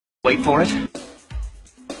Wait for it.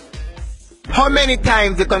 How many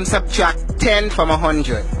times you can subtract 10 from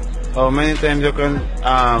 100? How many times you can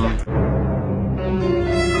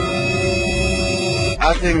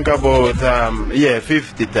I think about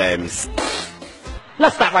 50 times.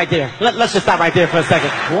 Let's stop right there. Let's just stop right there for a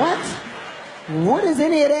second. What? What does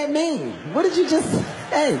any of that mean? What did you just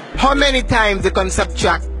say? How many times you can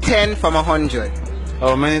subtract 10 from 100?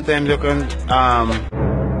 How many times you can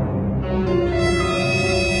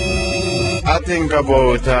I think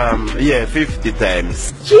about 50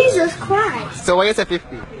 times. Jesus Christ. So why you say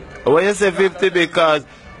 50? Why you say 50? Because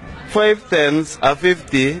 5 tens are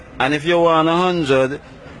 50, and if you want 100,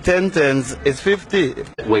 10 tens is 50.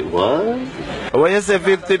 Wait, what? Why you say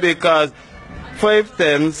 50? Because 5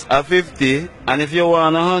 tens are 50, and if you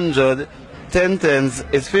want 100, 10 tens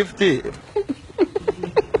is 50.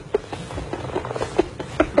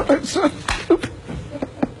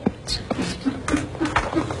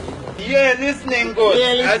 Yeah, listening good.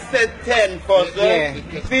 Really? I said 10 first, right?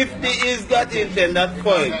 Yeah. 50 is got in 10, that's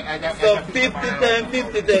fine. So 50 times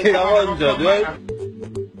 50 times 100, right?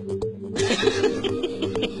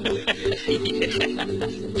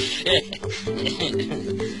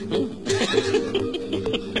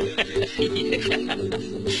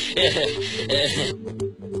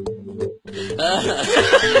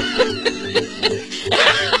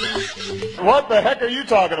 What the heck are you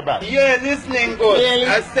talking about? Yeah, listening good. Really?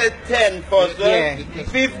 I said 10 first, right? Yeah.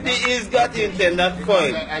 50 is got in 10, that's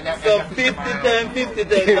fine. So 50 times 50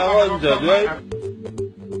 times 100, right?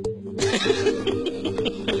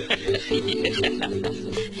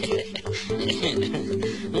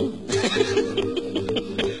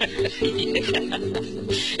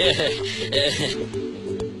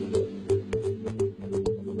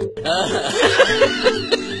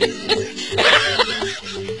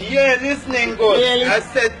 Yeah, listening good. Really? I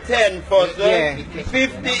said 10 first, right? Yeah.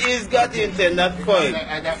 50 is got in 10, that's fine.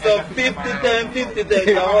 So 50 times 50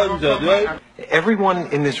 times 100, right? Everyone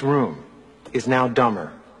in this room is now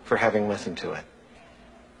dumber for having listened to it.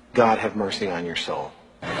 God have mercy on your soul.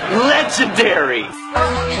 Legendary!